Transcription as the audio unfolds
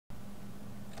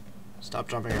Stop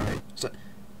jumping on me.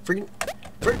 Freaking.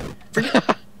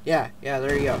 Yeah,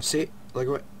 there you go. See? Look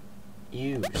what.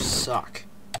 You suck.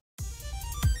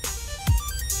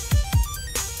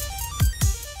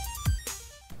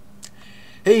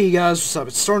 Hey guys, what's up?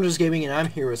 It's Stormers Gaming and I'm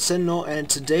here with Sentinel, and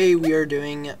today we are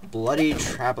doing Bloody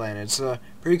Trapland. It's a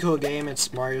pretty cool game.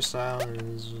 It's Mario style.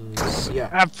 And yeah.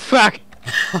 Ah, fuck!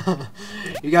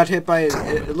 You got hit by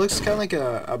it looks kind of like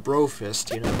a bro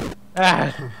fist, you know?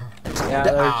 Ah. Yeah,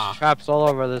 there's traps all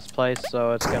over this place,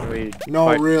 so it's gonna be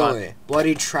no, really. Fun.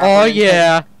 Bloody Trapland. Oh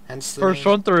yeah! Hence the First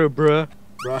name. one through, bruh.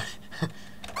 No,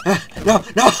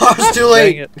 I was too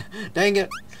late! Dang it.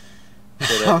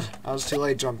 I was too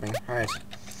late jumping. Alright.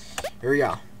 Here we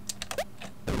go.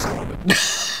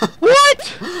 What?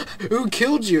 Who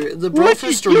killed you? The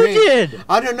brofist or you me? did!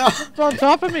 I don't know. It's on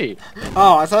top of me.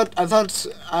 Oh, I thought I was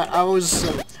I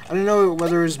don't know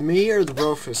whether it was me or the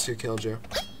brofist who killed you.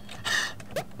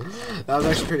 That was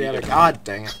actually pretty epic. Ah,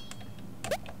 dang it.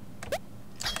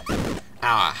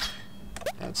 Ah.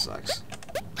 That sucks.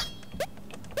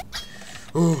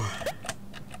 Ooh.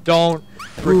 Don't.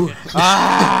 Ooh.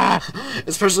 Ah!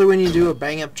 Especially when you do a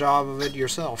bang-up job of it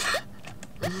yourself.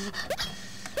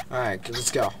 Alright, let's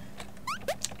go.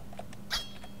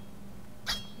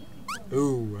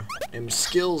 Ooh, them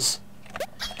skills.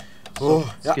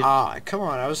 Oh, come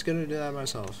on, I was gonna do that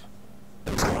myself.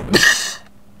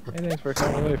 Hey, thanks for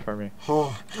coming away from me.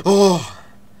 Oh,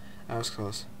 that was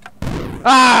close.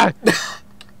 Ah!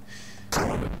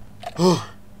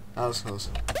 Oh, that was close.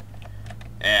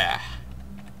 Yeah.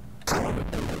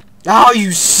 Oh,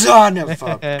 you son of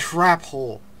a crap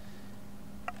hole.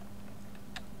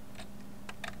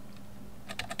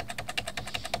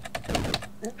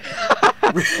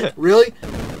 Really?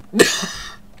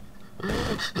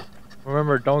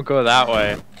 Remember, don't go that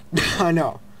way. I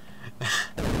know.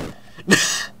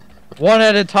 One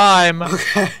at a time.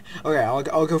 Okay,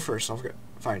 I'll go first.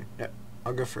 Fine. Yeah,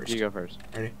 I'll go first. You go first.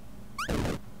 Ready?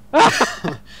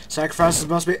 Sacrifices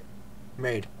must be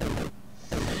made.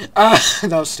 That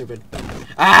was stupid.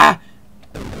 What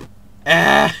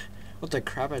the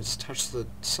crap? I just touched the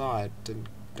saw. It didn't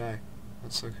die.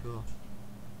 That's so cool.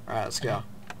 Alright, let's go.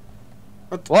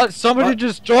 What? Somebody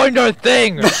just joined our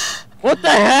thing! What the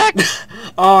heck?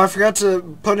 Oh, I forgot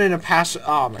to put in a pass.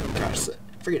 Oh my gosh,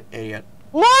 freaking idiot.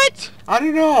 What? I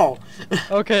don't know.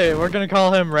 Okay, we're gonna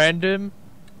call him Random.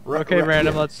 Okay,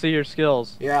 Random, yeah. let's see your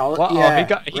skills. Yeah, yeah.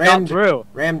 He got through.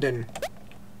 Ramden.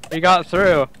 He got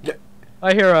through. Yeah.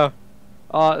 My hero.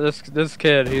 This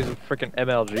kid, he's a freaking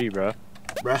MLG, bro.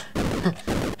 Bruh.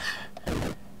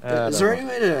 Is there any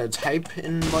way to type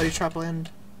in Bloody Trapland?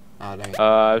 Oh, dang it.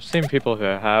 I've seen people who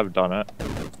have done it.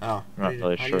 Oh. I'm not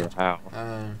really sure how.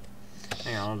 Hang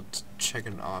on, I'll check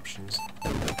in options.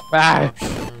 Ah.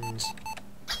 Options.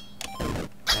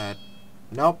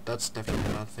 Nope, that's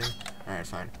definitely not a thing. Alright,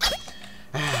 fine.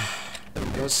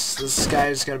 Guess this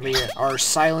guy's gonna be our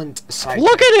silent sidekick.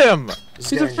 Look at him!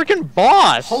 He's a freaking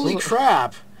boss! Holy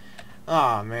crap!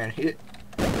 Oh man,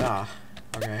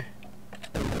 okay.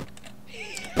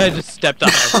 I just stepped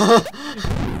on him.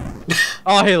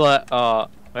 Oh, he left.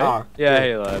 Wait. Oh, yeah, good.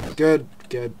 he left. Good.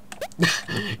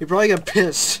 You probably got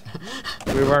pissed.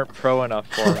 We weren't pro enough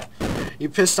for it. You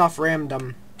pissed off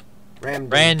Ramden.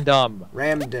 Ramden.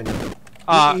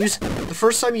 The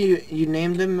first time you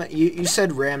named him, you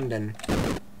said Ramden.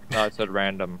 No, it said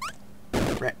random.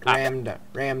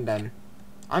 Ramden.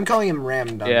 I'm calling him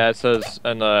Ramden. Yeah, it says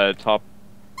in the top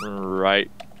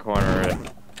right corner.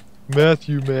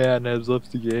 Matthew Man has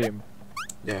left the game.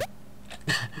 Yeah.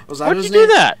 Was that How'd his you name?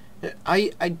 do that?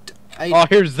 Oh,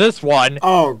 here's this one.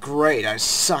 Oh, great. I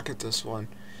suck at this one.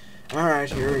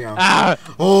 Alright, here we go. Ah!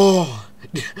 Oh!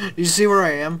 Do you see where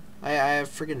I am? I have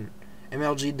freaking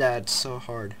MLG dad so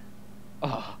hard.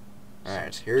 Oh.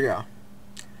 Alright, here we go.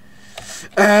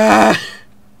 Oh!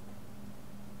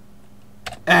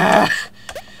 Ah!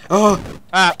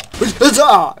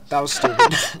 That was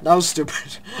stupid. That was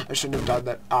stupid. I shouldn't have done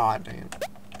that. Ah, dang it.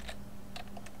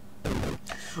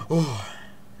 Oh.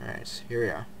 Alright, here we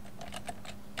go.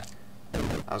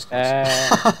 That was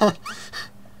close.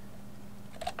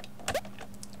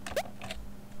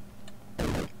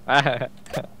 I'm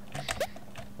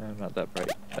not that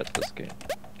bright at this game.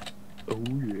 Oh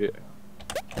yeah.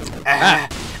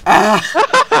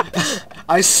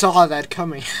 I saw that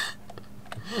coming.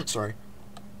 Sorry.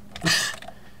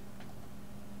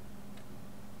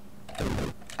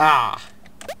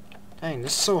 Dang,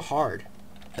 this is so hard.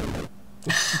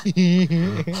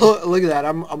 Look at that.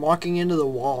 I'm walking into the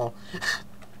wall.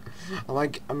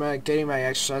 I'm getting my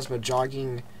exercise but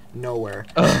jogging nowhere.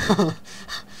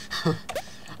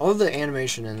 All of the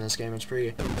animation in this game is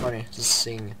pretty funny. Just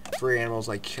seeing furry animals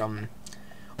like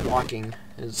walking.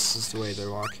 It's just the way they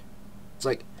walk. It's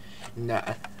like, nah.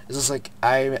 It's just like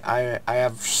I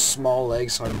have small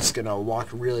legs, so I'm just gonna walk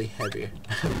really heavy.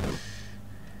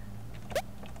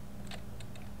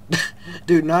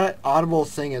 Dude, not an audible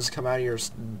thing has come out of your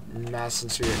mouth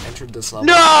since you entered this level.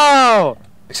 No!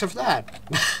 Except for that.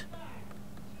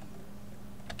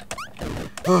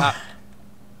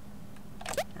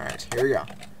 Alright, here we go.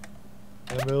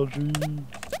 MLG.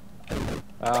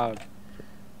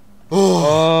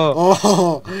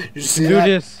 Oh! Did you see do that?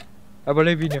 this. I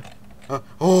believe in you.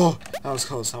 Oh! That was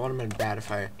close. That would have been bad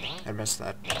if I had missed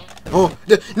that. Oh!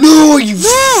 No! You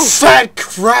fat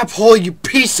crap hole! You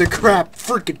piece of crap!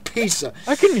 Freaking piece of...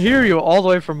 I can hear you all the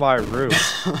way from my room.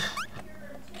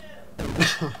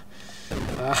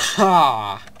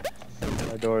 Aha!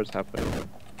 My door is happening.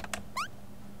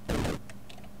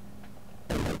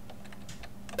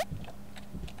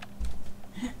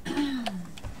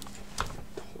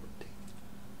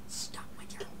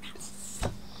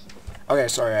 Okay,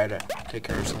 sorry, I had to take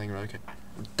care of something really quick.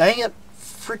 Dang it!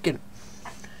 Freaking...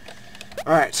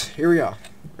 Alright, here we go.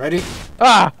 Ready?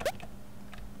 Ah!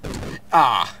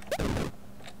 Ah!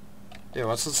 Dude,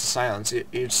 what's this silence?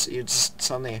 You just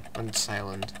suddenly went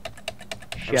silent.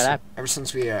 Shut up. Ever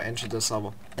since we entered this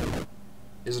level.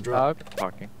 Is it real? I'm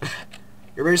talking.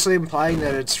 You're basically implying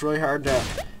that it's really hard to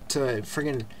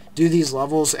friggin' do these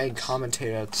levels and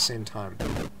commentate at the same time.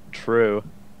 True.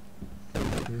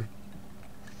 Hmm.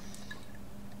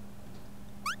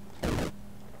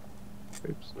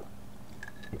 Oops.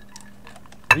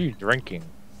 What are you drinking?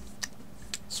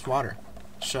 It's water.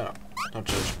 Shut up. Don't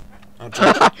judge. Don't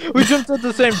judge. We jumped at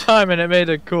the same time and it made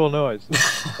a cool noise.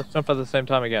 Let's jump at the same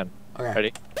time again. Okay.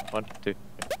 Ready? 1, 2,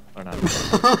 3. Or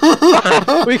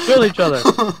not. We kill each other.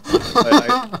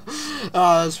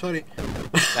 Oh, that's funny.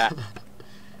 Nah.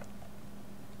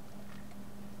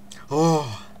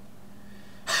 Oh.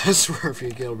 I swear if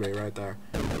you killed me right there.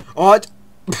 What?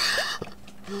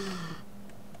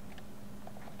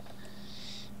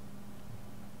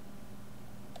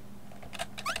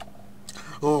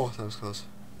 Oh, that was close.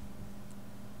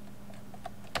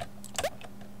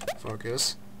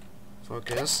 Focus.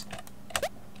 Focus.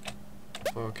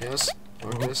 Focus.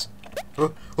 Focus.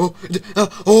 Oh! Oh!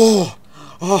 Oh!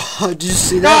 Oh! Did you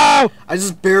see that? No! I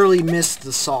just barely missed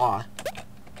the saw.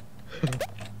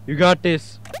 You got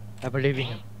this. I believe in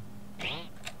you.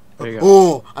 There you go.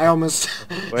 Oh! I almost...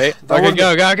 Wait. That Okay, one-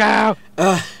 go, go, go!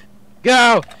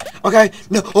 Go! Okay,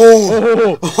 no.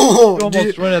 Oh! Oh! You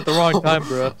almost went at the wrong time,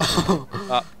 bro.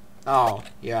 Oh,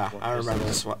 yeah, I remember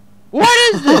this one.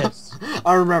 What is this?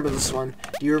 I remember this one.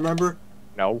 Do you remember?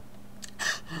 No.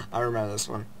 I remember this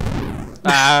one.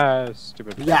 Ah,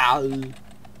 stupid. Yeah.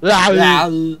 Ah, Yeah.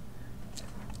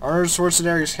 Arnold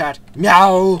Schwarzenegger's cat.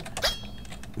 Meow.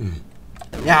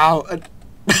 Meow.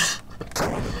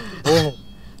 oh.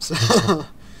 So,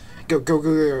 go, go, go,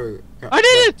 go, go. I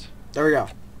did it! There we go.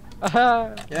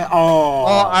 Uh-huh. Yeah. Oh.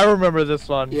 Oh, I remember this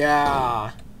one.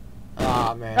 Yeah.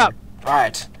 Ah, man. Yeah.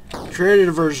 Alright. Create a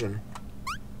diversion.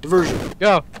 Diversion.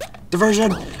 Go.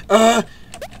 Diversion. There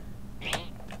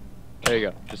you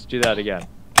go. Just do that again.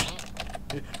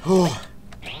 Oh.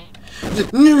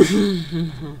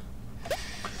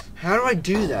 How do I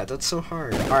do that? That's so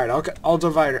hard. All right, I'll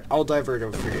divert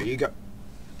it for you. You go.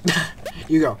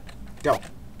 You go. Go.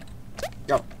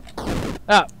 Go.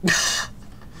 Ah.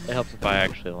 It helps if I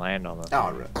actually land on it.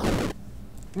 Oh,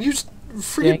 you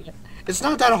freaking. It's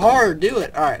not that hard. Do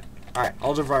it. All right. All right.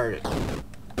 I'll divert it.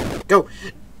 Go.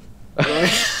 Really?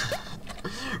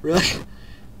 Really?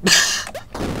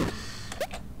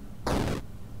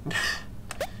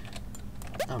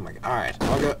 Oh my god. Alright,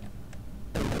 I'll go.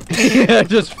 I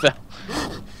just fell.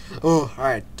 Oh,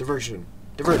 alright. Diversion.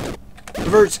 Divert.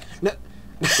 Divert. No.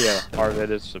 Yeah, part of it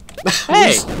is.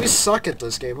 Hey! We suck at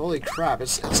this game. Holy crap.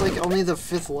 It's like only the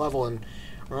 5th level and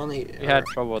we're only... We had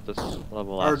trouble with this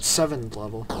level Our last. 7th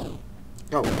level.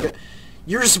 Go.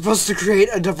 You're supposed to create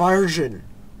a diversion.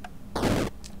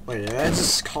 Wait, did I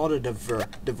just call it a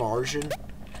diversion?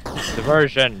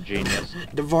 Diversion, genius.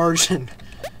 Diversion.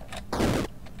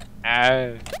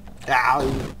 Ow.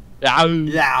 Ow. Ow.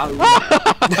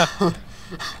 Ow.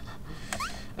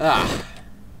 Ah.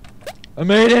 I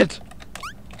made it!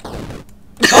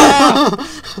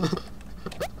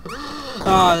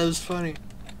 Ah, that was funny.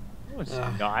 No, it's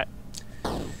not.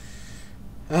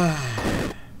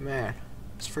 Man,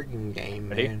 it's a freaking game,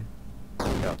 Ready? man.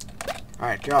 Go.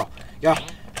 Alright, go. Go.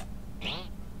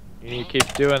 You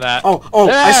keep doing that. Oh,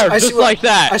 There, I just see what, like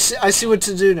that. I see what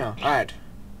to do now. Alright.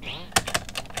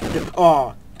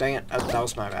 Oh, dang it. That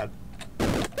was my bad.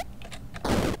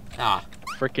 Ah.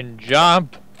 freaking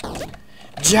jump.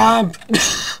 Jump!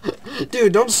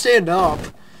 Dude, don't stand up.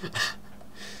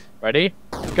 Ready?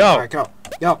 Go. Alright, go.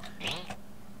 Go.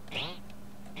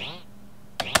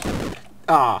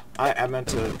 Ah, I meant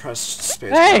to press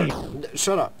space. Hey!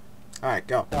 Shut up. Alright,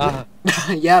 go.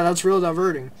 Yeah, that's real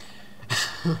diverting.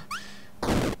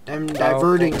 Them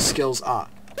diverting skills. Ah.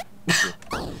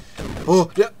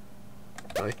 Oh, yeah.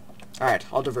 Really? Alright,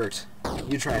 I'll divert.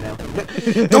 You try now.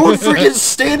 Don't freaking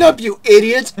stand up, you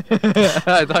idiot!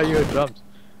 I thought you had jumped.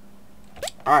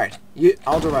 Alright,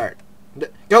 I'll divert.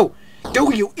 Go!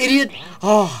 Go, you idiot!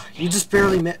 Oh, you just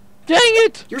barely met. Dang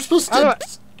it! You're supposed to.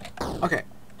 Okay,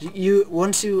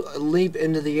 once you leap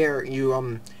into the air,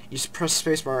 you press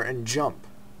spacebar and jump.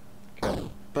 Okay.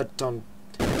 But don't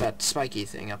hit that spiky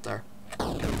thing up there.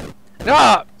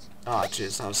 Ah! Oh,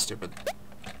 jeez, that was stupid.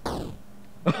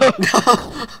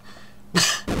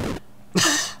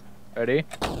 Ready?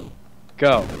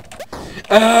 Go.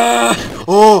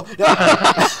 Oh!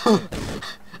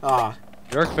 Ah.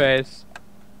 Jerk face.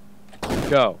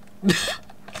 Go.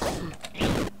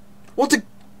 What the?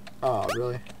 Oh,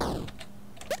 really?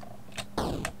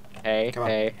 Hey, Come on.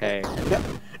 hey.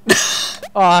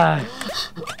 Ah.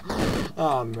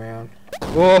 Oh man.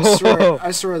 Whoa.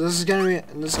 I swear, this is gonna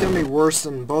be worse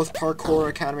than both Parkour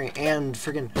Academy and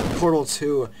friggin' Portal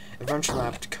 2 Adventure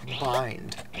Map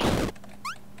combined.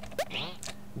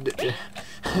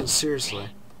 Seriously.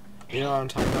 You know what I'm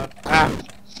talking about? Ah.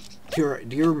 Do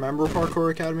you remember Parkour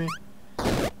Academy?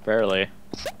 Barely.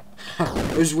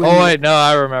 It was when Oh wait, no,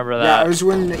 I remember that. Yeah, it was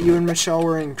when you and Michelle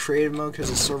were in creative mode because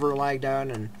the server lagged out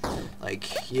and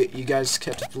like you guys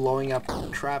kept blowing up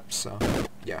traps. So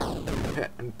yeah,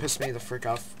 and pissed me the frick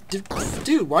off.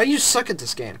 Dude, why do you suck at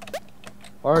this game?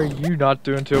 Why are you not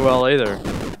doing too well either?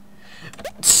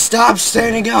 Stop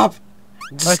standing up!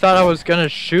 I thought I was gonna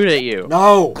shoot at you.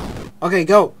 No. Okay,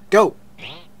 go.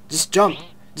 Just jump.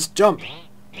 Jump.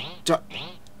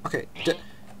 Okay.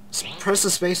 Press the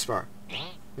spacebar.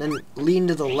 Then lean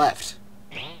to the left.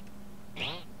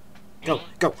 Go.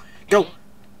 Go.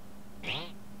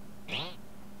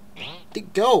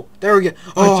 There we go.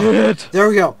 Oh, I did it. There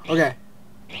we go. Okay.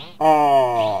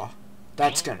 Oh,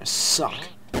 that's gonna suck.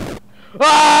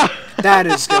 Ah! That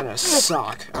is gonna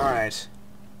suck. All right.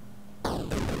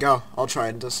 Go. I'll try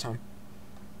it this time.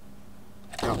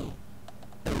 Go.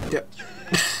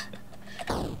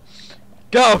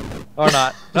 Go! Or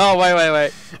not. No,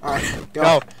 wait. Alright, go.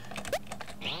 Go.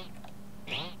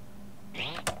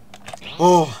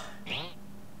 Oh.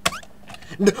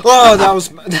 No, oh, that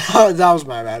was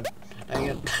my bad. Dang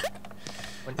it.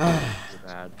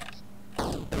 Bad.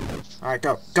 Alright,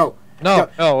 go. No,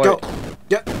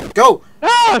 wait. Go.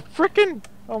 Ah, frickin'!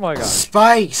 Oh my god.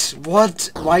 Spikes.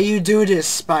 What? Why you do this,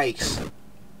 Spikes?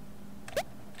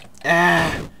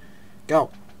 Ah. Go.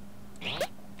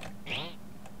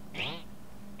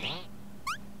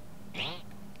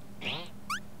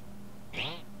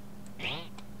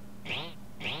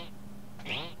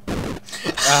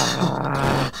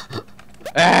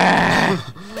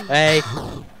 Hey.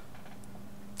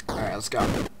 Alright, let's go.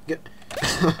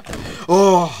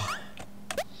 Oh.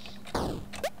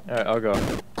 Alright, I'll go.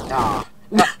 Ah.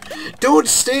 Don't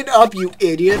stand up, you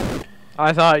idiot.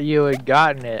 I thought you had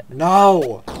gotten it.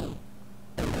 No.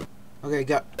 Okay,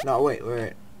 go. No, wait.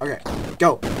 Okay,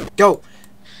 go.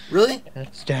 Really?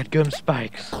 It's dadgum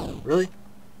spikes. Really?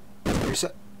 You're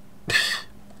so...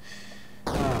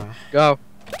 Go.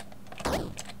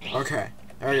 Okay,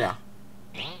 there we go.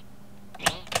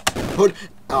 Put.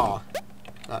 Oh,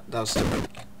 that was stupid.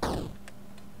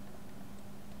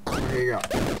 Here you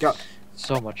go.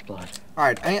 So much blood. All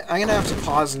right, I'm gonna have to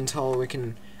pause until we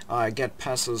can get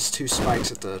past those two spikes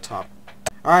at the top.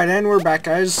 All right, and we're back,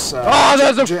 guys. Oh,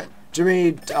 there's a.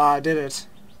 Jimmy did it.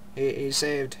 He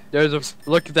saved. There's a.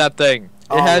 Look at that thing. It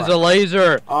Oh, has a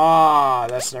laser. Ah,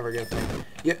 that's never a good thing.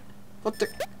 Yeah. What the?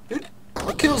 Dude,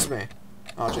 what kills me?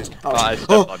 Oh, jeez. Oh, I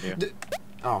stepped on you.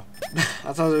 Oh,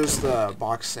 I thought it was the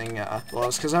box thing. Well,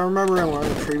 it's because I remember in one of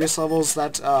the previous levels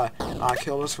that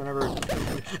killed us whenever.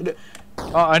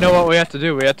 Oh, I know what we have to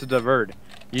do. We have to divert.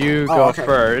 You go okay.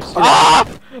 first. Okay. Ah!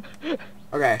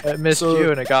 Okay. It missed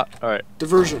you and it got. Alright.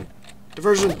 Diversion.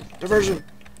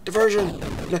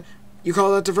 You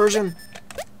call that diversion?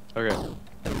 Okay.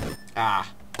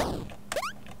 Ah.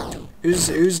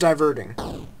 Who's diverting?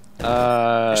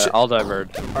 I'll divert.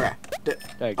 Okay.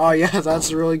 Thanks. Oh yeah, that's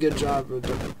a really good job.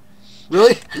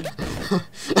 Really?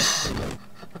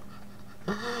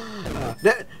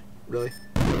 Really?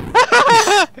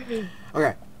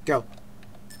 Okay, go,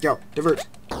 divert.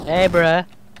 Hey, bruh.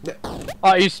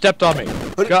 Oh, you stepped on me.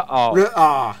 Go. Oh.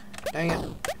 Ah, dang it.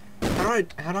 How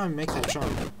do I make that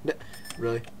jump?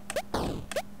 Really?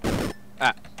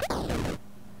 Ah.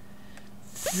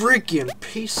 Freaking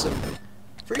piece of.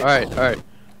 All right.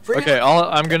 Okay,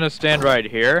 I'm gonna stand right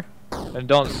here, and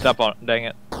don't step on. Dang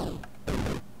it.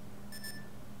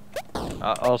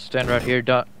 I'll stand right here.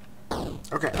 Done.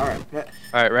 Okay. All right. All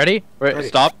right. Ready? Ready.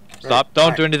 Stop. Ready.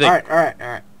 Don't do anything. All right. All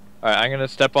right. I'm gonna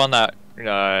step on that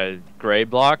gray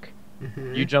block.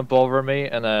 Mm-hmm. You jump over me,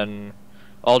 and then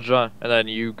I'll jump, and then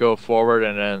you go forward,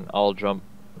 and then I'll jump,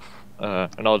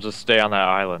 and I'll just stay on that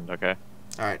island. Okay.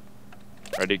 All right.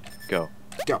 Ready? Go.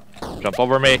 Go. Jump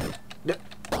over me.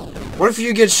 What if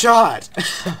you get shot?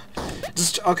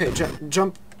 Just okay.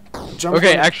 Jump.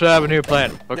 Okay. Actually, I have a new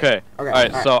plan. Okay. Okay. All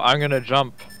right. So I'm gonna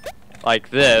jump like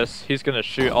this. He's gonna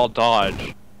shoot. I'll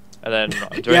dodge, and then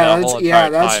during that whole entire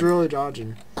time. That's really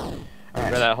dodging. All right.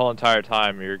 During that whole entire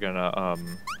time, you're gonna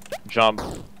jump.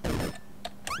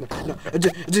 No,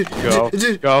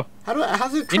 Go.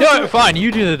 How's it? You know what? Fine.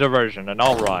 You do the diversion, and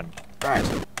I'll run. All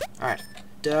right.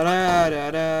 Da da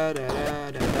da da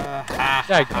da da da. Ha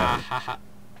ha ha ha.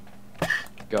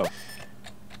 Go.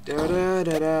 Da da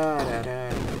da da da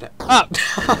da. Up.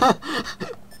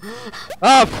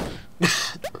 Up.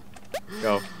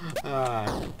 Go.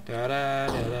 Da da da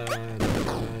da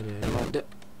da.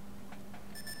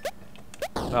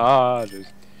 Ah,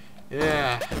 just.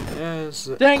 Yeah. Yes.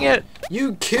 Dang it!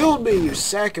 You killed me, you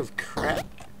sack of crap.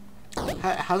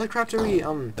 How the crap do we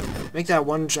make that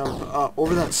one jump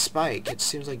over that spike? It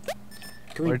seems like.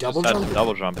 Can we double just jump? had to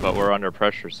double jump, but we're under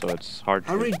pressure, so it's hard.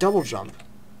 How do we double jump?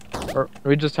 Or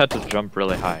we just had to jump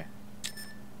really high.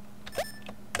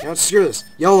 You know what, screw this.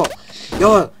 YOLO!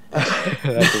 YOLO! That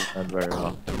doesn't end very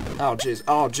well. Oh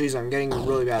jeez, I'm getting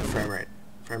really bad frame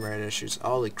rate issues.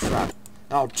 Holy crap.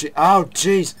 Oh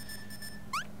jeez.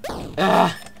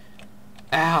 Ah!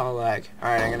 Ow, lag.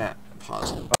 Alright, I'm gonna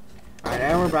pause. Alright,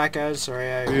 and we're back, guys. Sorry,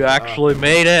 You actually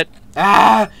made it!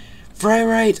 Ah! Frame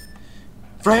rate!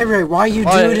 Frame rate, why you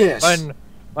do this?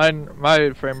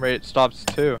 My frame rate stops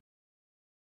too.